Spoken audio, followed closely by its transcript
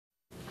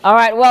All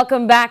right,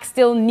 welcome back.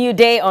 Still new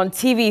day on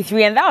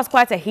TV3, and that was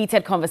quite a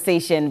heated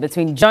conversation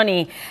between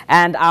Johnny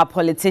and our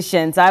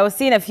politicians. I was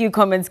seeing a few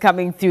comments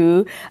coming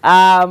through.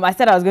 I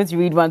said I was going to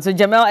read one. So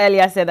Jamel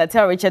earlier said that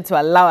tell Richard to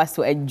allow us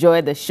to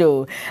enjoy the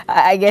show.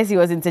 I guess he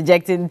was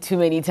interjecting too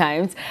many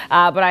times,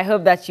 but I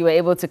hope that you were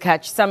able to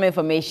catch some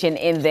information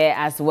in there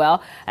as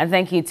well. And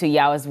thank you to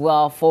Yao as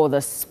well for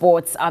the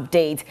sports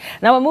update.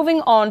 Now we're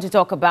moving on to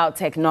talk about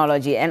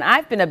technology, and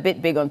I've been a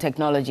bit big on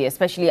technology,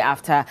 especially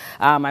after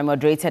I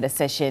moderated a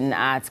session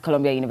at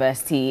Columbia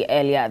University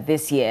earlier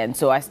this year, and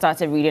so I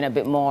started reading a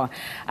bit more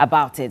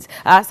about it.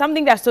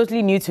 Something that's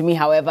totally new to me,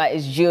 however,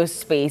 is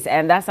geospace,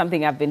 and that's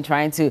something I've been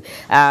trying to,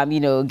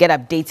 get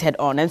updated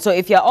on. And so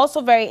if you're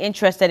also very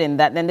interested in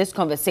that, then this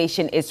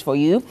conversation is for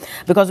you,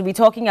 because we'll be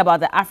talking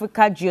about the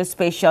Africa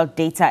Geospatial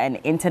Data and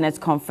Internet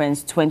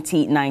Conference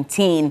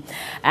 2019,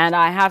 and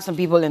I have some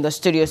people in the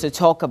studio to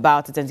talk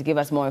about it and to give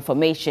us more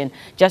information,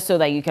 just so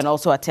that you can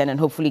also attend and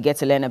hopefully get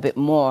to learn a bit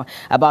more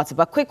about it.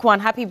 But quick one,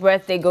 happy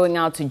birthday going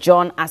out to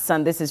John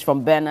Assan. This is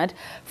from Bernard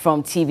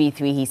from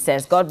TV3. He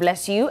says, God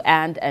bless you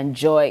and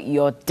enjoy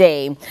your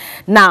day.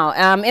 Now,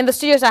 in the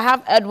studios, I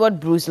have Edward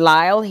Bruce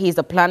Lyle. He's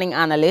the planning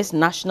analyst,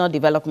 National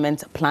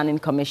Development Planning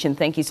Commission.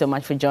 Thank you so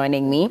much for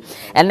joining me.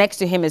 And next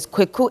to him is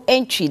Kweku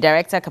Entry,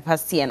 Director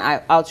Capacity and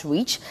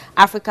Outreach,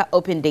 Africa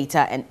Open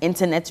Data and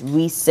Internet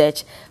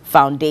Research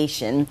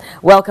Foundation.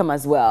 Welcome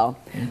as well.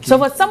 So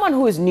for someone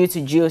who is new to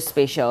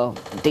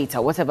geospatial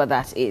data, whatever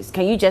that is,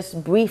 can you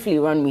just briefly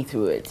run me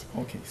through it?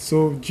 Okay,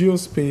 so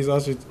geospace,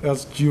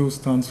 as geo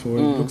stands for,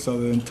 it looks at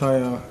the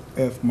entire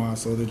Earth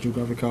mass or the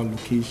geographical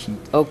location.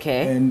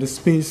 Okay. And the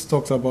space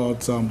talks about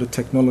the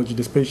technology,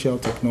 the spatial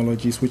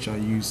technologies which are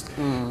used.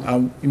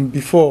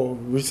 Before,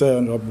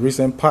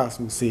 recent past,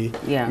 we'll say,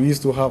 we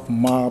used to have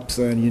maps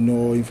and,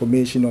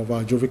 information of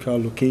our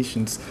geographical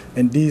locations.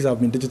 And these have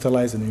been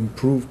digitalized and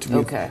improved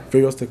with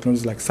various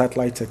technologies like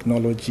satellite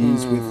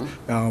technologies, with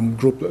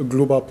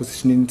global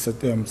positioning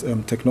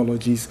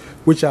technologies,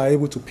 which are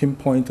able to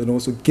pinpoint and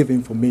also give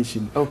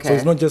information. So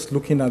it's not just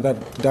looking at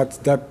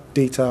that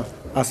data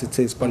as it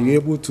is, but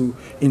you're able to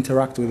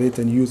interact with it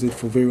and use it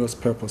for various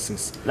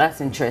purposes.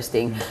 That's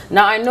interesting.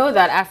 Now, I know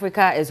that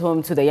Africa is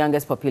home to the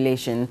youngest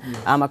population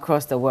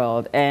across the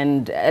world,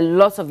 and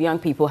lots of young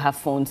people have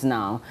phones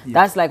now.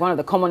 That's like one of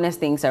the commonest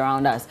things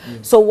around us.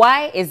 So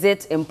why is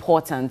it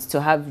important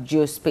to have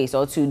geospace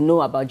or to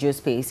know about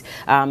geospace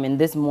in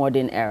this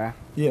modern era?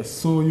 Yes,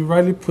 so you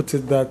rightly put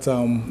it that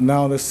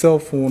now the cell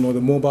phone or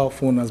the mobile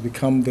phone has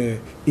become the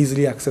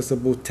easily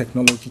accessible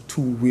technology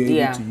tool we're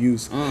able to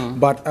use.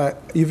 But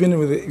even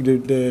with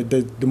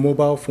the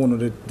mobile phone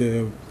or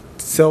the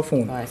cell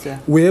phone,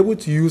 we're able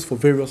to use for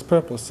various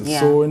purposes.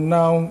 So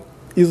now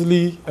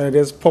easily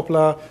there's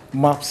popular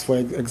maps, for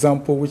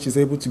example, which is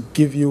able to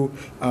give you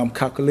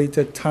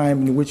calculated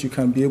time in which you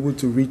can be able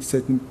to reach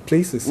certain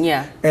places.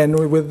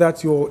 And with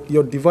that,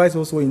 your device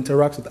also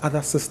interacts with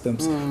other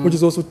systems, which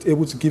is also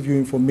able to give you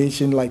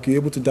information, like you're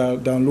able to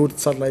download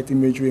satellite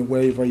imagery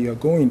wherever you're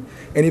going,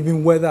 and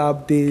even weather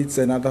updates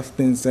and other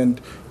things. And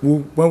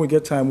when we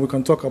get time, we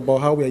can talk about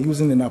how we are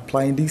using and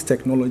applying these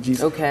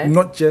technologies,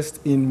 not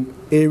just in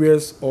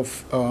areas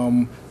of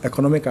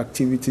economic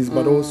activities,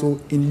 but also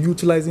in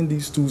utilizing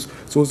these tools,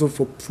 so also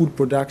for food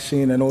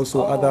production and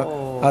also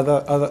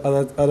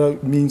other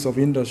means of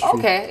industry.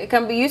 Okay, it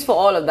can be used for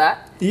all of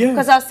that.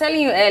 Because I was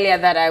telling you earlier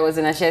that I was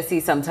in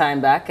Ashesi some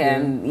time back,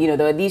 and there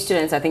were these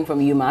students, I think from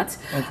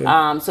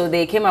UMAT. So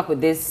they came up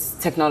with this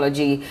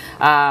technology.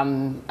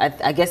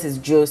 I guess it's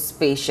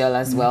geospatial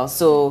as well.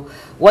 So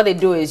what they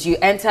do is you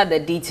enter the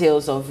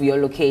details of your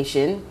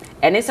location,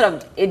 and instead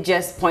of it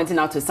just pointing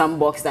out to some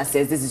box that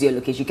says this is your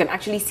location, you can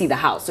actually see the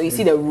house. So you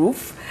see the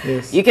roof,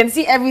 you can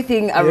see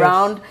everything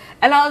around,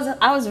 and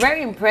I was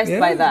very impressed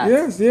by that.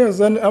 Yes,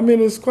 and I mean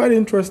it's quite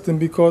interesting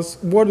because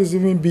what is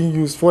even being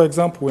used, for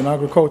example, in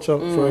agriculture,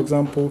 for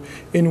example,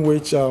 in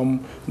which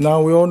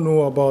now we all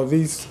know about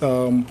these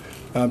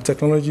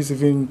technologies.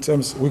 Even in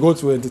terms, we go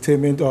to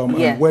entertainment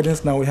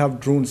weddings, now we have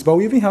drones, but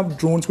we even have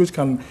drones which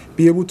can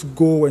be able to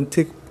go and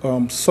take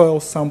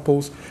soil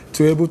samples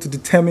to able to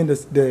determine the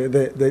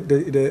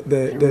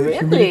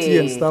humidity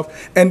and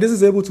stuff, and this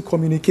is able to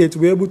communicate.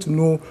 We're able to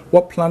know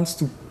what plants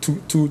to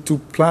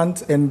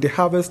plant and the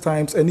harvest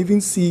times, and even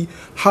see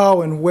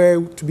how and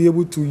where to be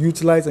able to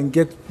utilize and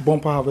get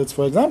bumper harvests,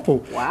 for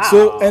example.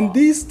 So, and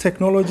these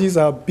technologies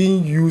are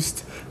being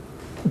used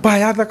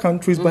by other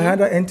countries, by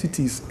other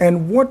entities.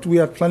 And what we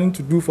are planning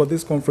to do for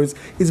this conference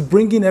is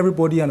bringing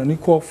everybody on an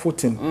equal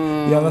footing,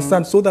 you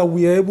understand, so that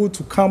we are able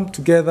to come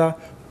together,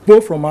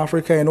 both from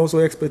Africa and also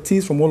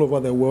expertise from all over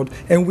the world,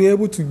 and we're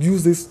able to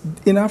use this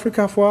in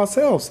Africa for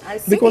ourselves.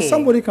 Because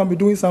somebody can be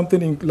doing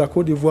something in La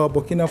Côte d'Ivoire,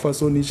 Burkina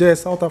Faso, Niger,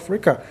 South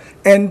Africa,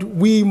 and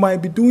we might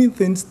be doing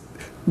things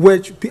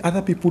which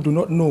other people do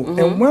not know.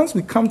 And once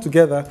we come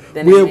together,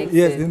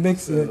 it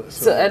makes sense.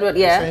 So Edward,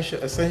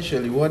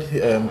 essentially what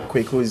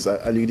Kweku is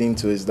alluding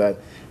to is that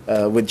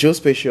with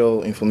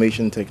geospatial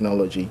information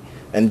technology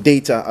and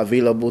data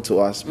available to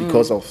us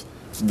because of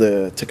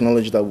the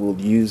technology that we'll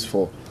use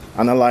for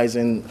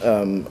analyzing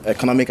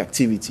economic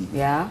activity.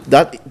 Yeah.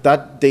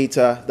 That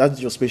data, that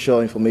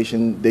geospatial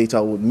information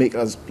data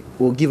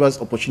will give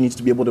us opportunity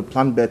to be able to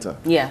plan better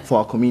for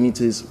our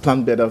communities,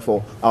 plan better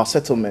for our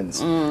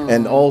settlements,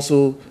 and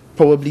also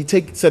probably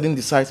take certain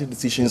decisive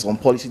decisions on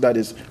policy that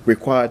is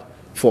required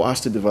for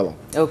us to develop.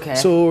 Okay.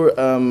 So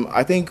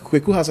I think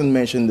Kweku hasn't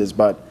mentioned this,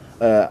 but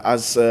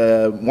as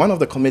one of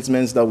the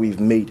commitments that we've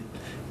made,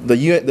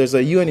 there's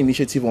a UN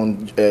initiative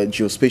on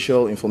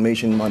geospatial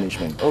information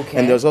management. Okay.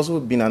 And there's also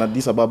been an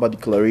Addis Ababa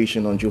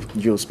declaration on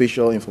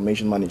geospatial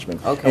information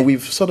management. Okay. And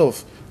we've sort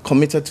of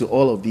committed to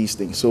all of these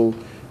things. So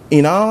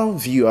in our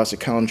view as a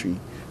country,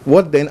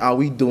 what then are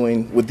we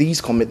doing with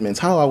these commitments?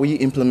 How are we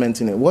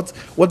implementing it?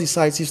 What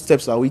decisive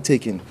steps are we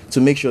taking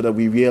to make sure that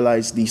we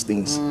realize these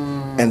things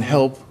and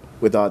help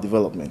with our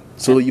development?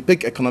 So you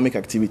pick economic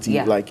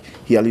activity, like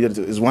he alluded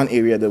to, is one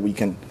area that we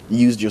can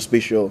use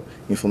geospatial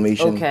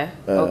information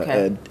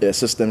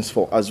systems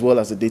for, as well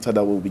as the data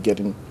that we'll be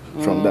getting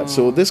from that.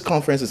 So this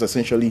conference is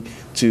essentially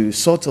to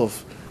sort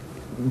of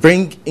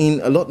bring in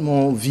a lot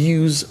more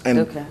views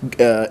and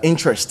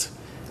interest,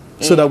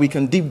 so that we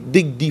can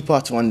dig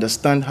deeper to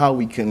understand how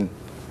we can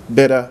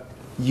better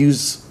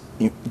use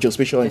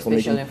geospatial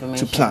information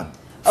to plan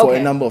for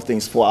a number of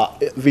things for our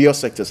various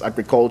sectors: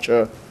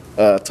 agriculture,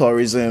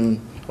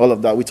 tourism, all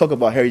of that. We talk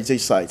about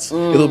heritage sites.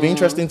 It'll be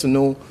interesting to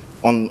know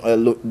on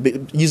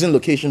using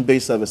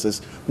location-based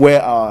services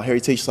where our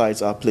heritage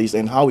sites are placed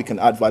and how we can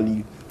add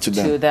value to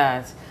them. To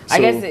that. I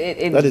guess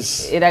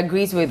it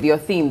agrees with your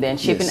theme then,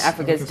 shaping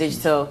Africa's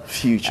digital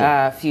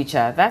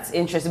future. That's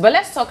interesting. But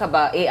let's talk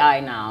about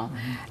AI now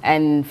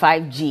and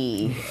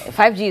 5G.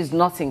 5G is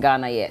not in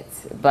Ghana yet,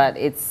 but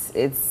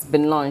it's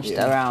been launched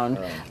around.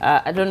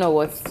 I don't know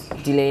what's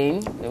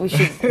delaying. We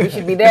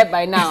should be there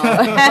by now.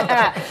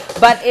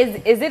 But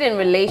is it in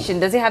relation?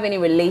 Does it have any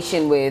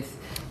relation with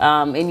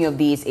any of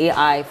these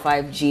AI,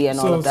 5G, and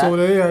all of that? So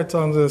the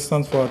AI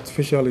stands for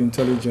artificial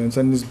intelligence,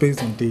 and it's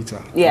based on data.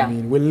 Yeah. I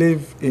mean, we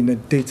live in a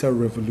data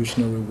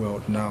revolutionary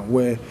world now,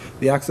 where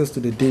the access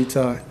to the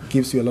data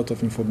gives you a lot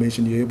of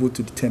information. You're able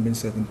to determine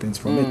certain things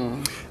from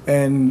it.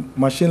 And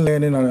machine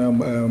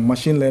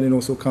learning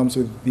also comes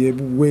with the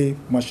way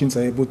machines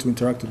are able to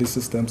interact with these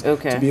systems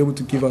to be able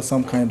to give us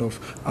some kind of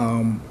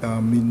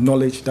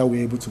knowledge that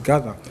we're able to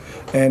gather.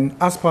 And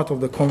as part of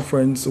the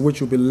conference,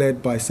 which will be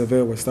led by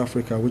Survey West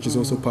Africa, which is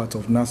also part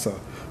of NASA,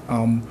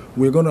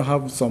 we're going to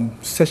have some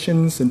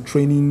sessions and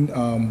training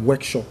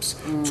workshops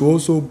to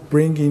also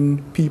bring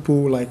in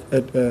people like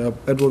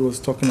Edward was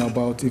talking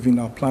about, even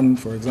our planning,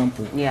 for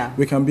example. Yeah.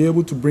 We can be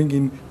able to bring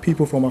in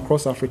people from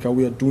across Africa.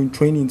 We are doing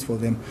trainings for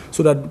them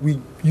so that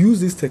we use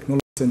this technology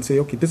and say,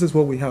 okay, this is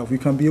what we have. You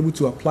can be able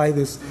to apply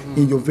this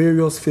in your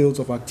various fields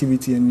of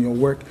activity and your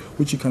work,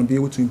 which you can be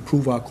able to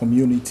improve our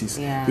communities.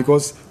 Yeah.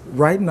 Because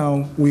right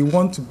now, we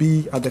want to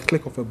be at the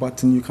click of a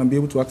button. You can be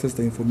able to access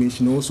the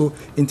information, also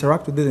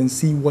interact with it and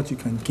see what you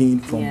can gain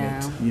from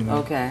it. You know?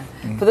 Okay.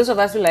 For those of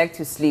us who like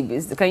to sleep,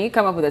 can you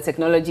come up with a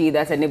technology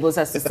that enables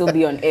us to still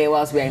be on air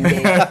whilst we're in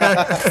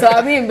bed? So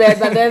I'm in bed,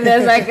 but then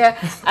there's like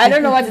I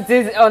don't know what it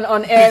is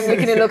on air,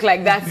 making it look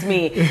like that's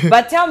me.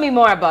 But tell me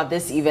more about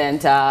this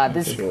event,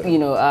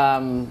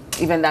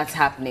 event that's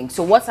happening.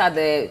 So what are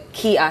the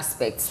key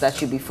aspects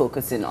that you'll be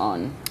focusing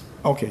on?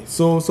 Okay,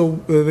 so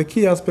the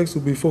key aspects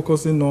we'll be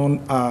focusing on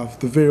are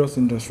the various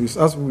industries.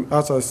 As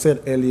I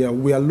said earlier,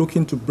 we are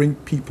looking to bring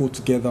people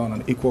together on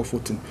an equal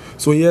footing.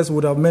 So yes, we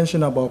would have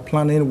mentioned about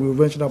planning, we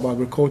mentioned about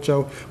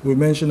agriculture, we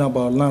mentioned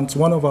about lands.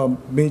 One of our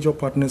major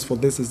partners for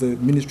this is the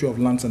Ministry of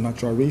Lands and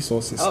Natural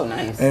Resources. Oh,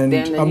 nice. And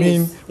I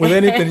mean, with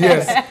anything,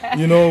 yes,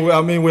 you know,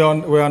 I mean,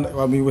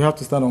 we have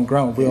to stand on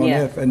ground. We're on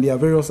earth, and there are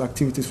various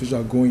activities which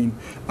are going.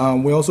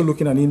 We're also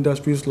looking at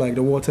industries like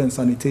the water and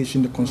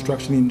sanitation, the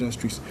construction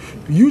industries.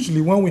 Usually,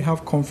 when we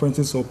have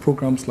conferences or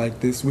programs like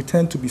this, we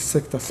tend to be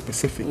sector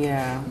specific.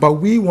 Yeah. But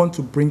we want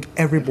to bring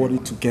everybody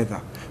together,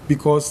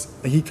 because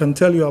he can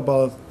tell you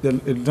about the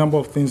number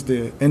of things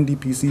the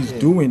NDPC is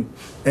doing,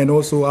 and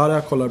also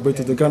other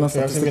collaborators, the Ghana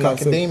Statistical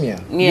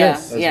academia.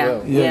 Yes,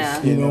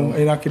 you know,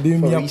 in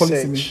academia,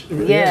 policy.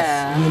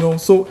 You know,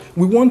 so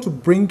we want to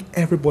bring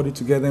everybody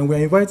together, and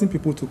we're inviting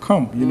people to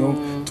come, you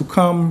know, to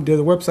come. The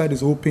website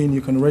is open,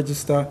 you can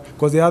register,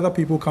 because there are other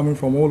people coming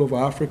from all over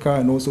Africa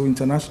and also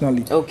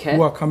internationally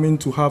who are coming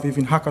to have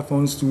even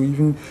hackathons, to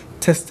even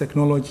test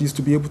technologies,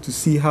 to be able to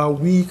see how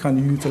we can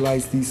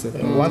utilize these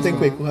technologies. One thing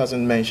Kweku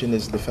hasn't mentioned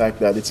is the fact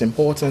that it's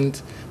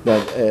important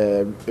that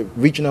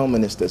regional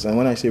ministers, and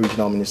when I say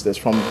regional ministers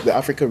from the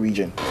Africa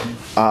region,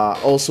 are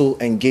also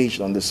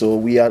engaged on this. So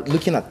we are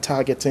looking at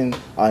targeting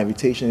our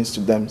invitations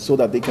to them so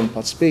that they can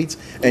participate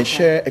and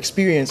share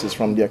experiences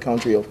from their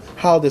country of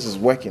how this is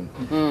working.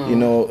 You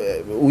know,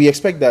 we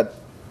expect that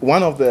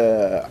one of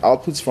the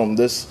outputs from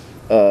this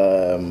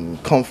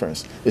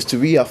conference is to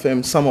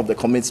reaffirm some of the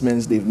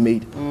commitments they've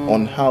made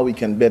on how we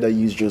can better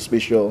use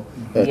geospatial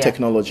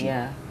technology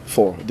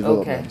for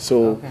development.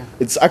 So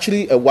it's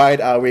actually a wide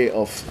array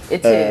of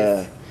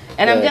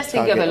and I'm just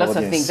thinking of a lot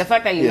of things. The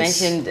fact that you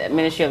mentioned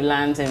Ministry of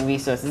Lands and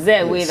Resources, is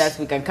there a way that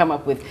we can come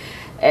up with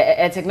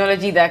a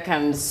technology that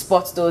can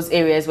spot those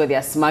areas where they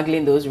are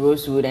smuggling those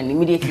rosewood and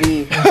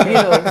immediately,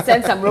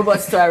 send some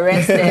robots to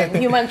arrest them.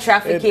 Human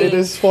trafficking. It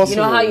is possible. You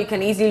know how you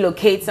can easily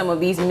locate some of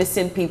these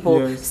missing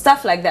people,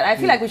 stuff like that. I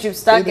feel like we should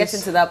start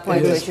getting to that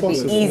point where it should be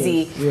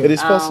easy. It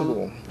is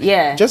possible.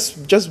 Yeah.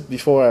 Just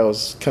before I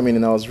was coming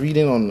in, I was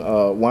reading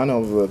on one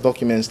of the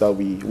documents that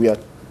we are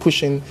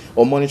pushing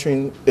or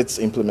monitoring its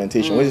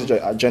implementation, which is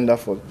the agenda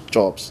for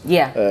jobs.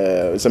 Yeah.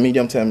 It's a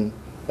medium-term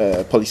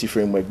policy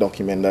framework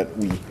document that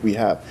we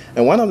have.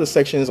 And one of the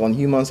sections on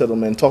human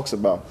settlement talks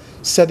about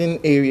certain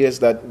areas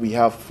that we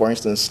have, for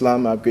instance,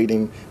 slum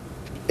upgrading,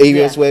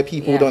 areas where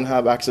people don't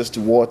have access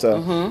to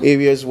water,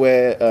 areas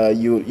where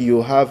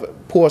you have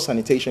poor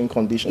sanitation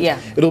conditions.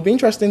 It'll be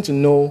interesting to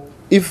know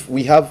if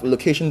we have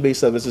location-based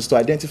services to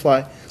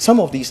identify some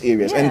of these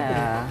areas and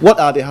what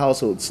are the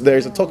households. There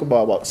is a talk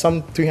about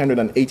some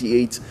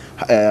 388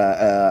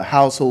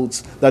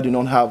 households that do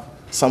not have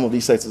some of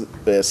these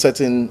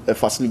certain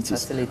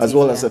facilities, as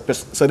well as a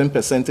certain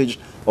percentage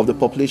of the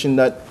population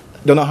that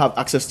do not have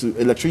access to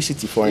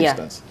electricity, for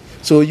instance.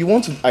 So you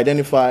want to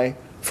identify,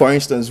 for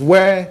instance,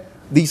 where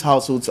these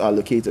households are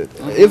located.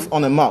 If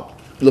on a map,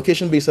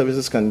 location-based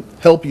services can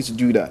help you to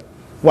do that.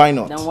 Why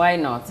not? Then why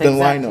not? Then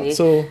why not?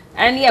 So,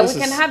 and yeah, we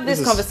can have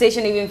this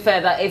conversation even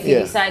further if you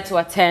decide to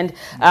attend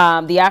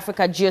the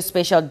Africa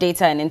Geospatial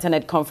Data and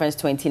Internet Conference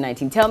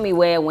 2019. Tell me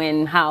where,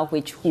 when, how,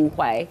 which, who,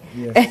 why.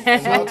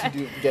 And how to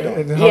get on.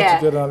 To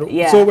get on.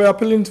 So we're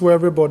appealing to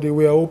everybody.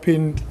 We are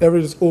open.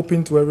 Everything is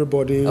open to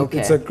everybody.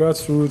 It's a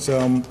grassroots,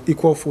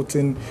 equal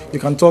footing. You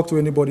can talk to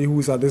anybody who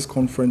is at this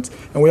conference.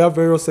 And we have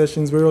various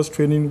sessions, various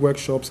training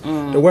workshops.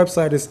 The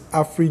website is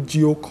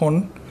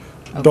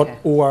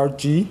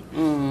afrigeocon.org.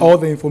 All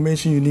the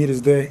information you need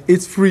is there.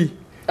 It's free.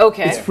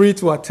 It's free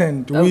to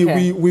attend.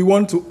 We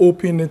want to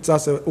open it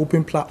as an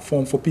open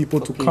platform for people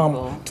to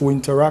come to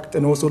interact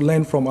and also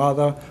learn from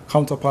other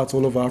counterparts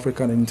all over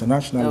Africa and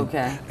internationally.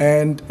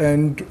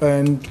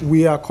 And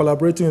we are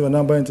collaborating with a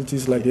number of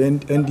entities like the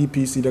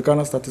NDPC, the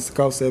Ghana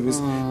Statistical Service,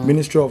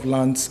 Ministry of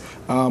Lands,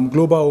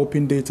 Global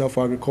Open Data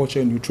for Agriculture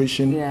and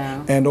Nutrition,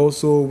 and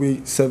also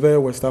we Survey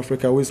West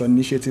Africa, which is an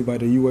initiative by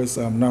the US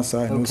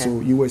NASA and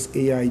also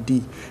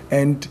USAID.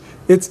 And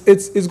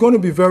it's going to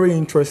be very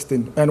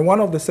interesting. And one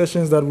of the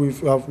sessions that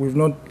we've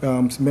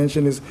not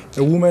mentioned is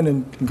a women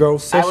and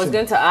girls session. I was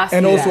going to ask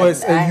and you also that.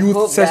 it's a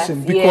youth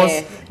session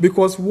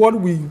because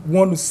what we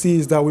want to see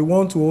is that we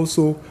want to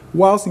also,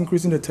 whilst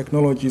increasing the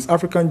technologies,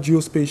 African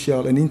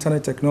geospatial and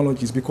internet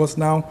technologies, because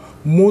now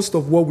most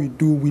of what we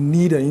do, we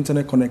need an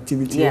internet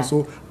connectivity,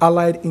 also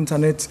allied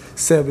internet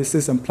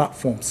services and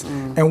platforms.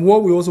 And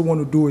what we also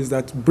want to do is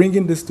that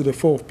bringing this to the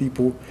fore of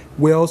people,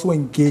 we're also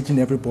engaging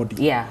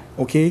everybody.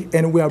 Okay,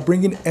 and we are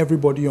bringing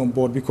everybody on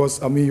board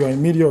because, I mean, you're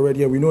in media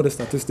already, we know the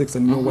statistics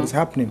and know what is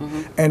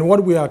happening. And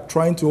what we are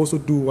trying to also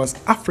do as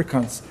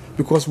Africans,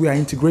 because we are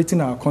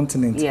integrating our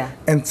continent.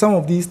 And some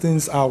of these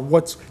things are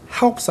what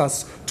helps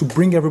us to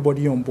bring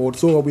everybody on board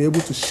so we'll be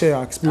able to share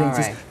our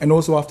experiences. And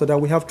also after that,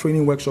 we have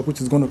training workshop,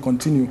 which is going to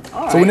continue.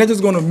 So we're not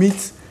just going to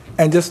meet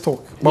and just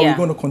talk, but we're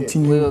going to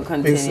continue. We will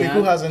continue.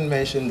 Who hasn't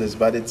mentioned this,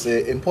 but it's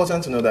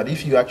important to know that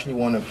if you actually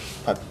want to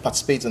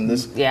participate in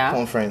this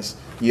conference,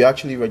 you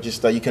actually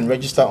register. You can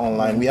register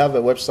online. We have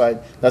a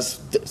website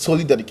that's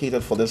solely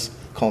dedicated for this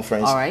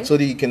conference, so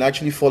that you can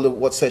actually follow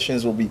what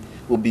sessions will be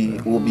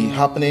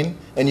happening,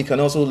 and you can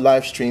also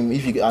live stream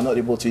if you are not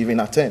able to even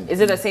attend.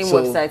 Is it the same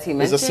website you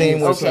mentioned? It's the same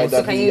website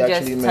that we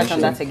actually mentioned. Touch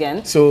on that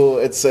again? So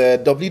it's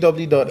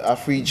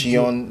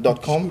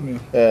www.afrigeon.com.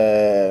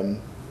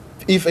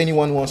 If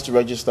anyone wants to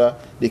register,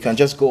 they can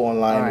just go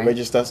online,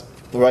 register,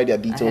 provide their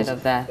details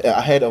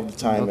ahead of the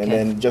time, and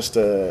then just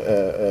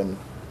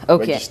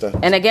register.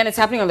 And again, it's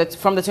happening on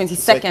from the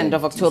 22nd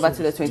of October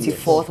to the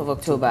 24th of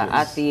October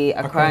at the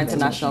Accra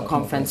International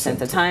Conference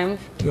Center. Time?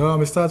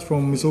 It's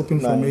open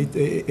from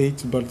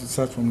 8, but it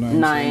starts from 9.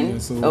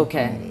 9?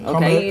 Okay.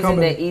 Are you using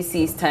the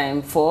EC's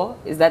time 4?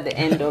 Is that the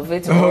end of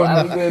it, or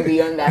are we going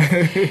beyond that?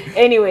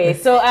 Anyway,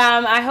 so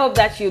I hope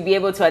that you'll be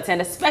able to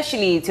attend,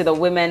 especially to the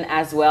women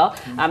as well.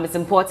 It's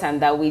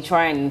important that we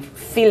try and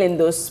fill in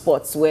those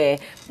spots where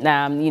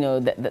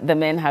the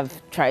men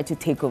have tried to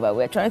take over.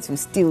 We're trying to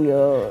steal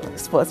your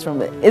spots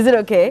from it. Is it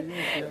okay?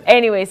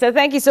 Anyway, so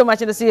thank you so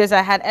much. In the studios,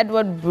 I had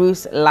Edward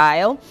Bruce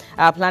Lyle,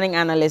 Planning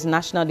Analyst,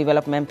 National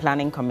Development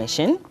Planning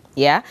Commission.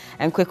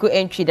 And Kweku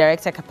Entry,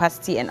 Director,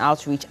 Capacity and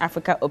Outreach,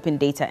 Africa Open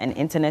Data and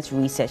Internet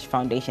Research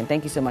Foundation.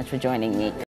 Thank you so much for joining me.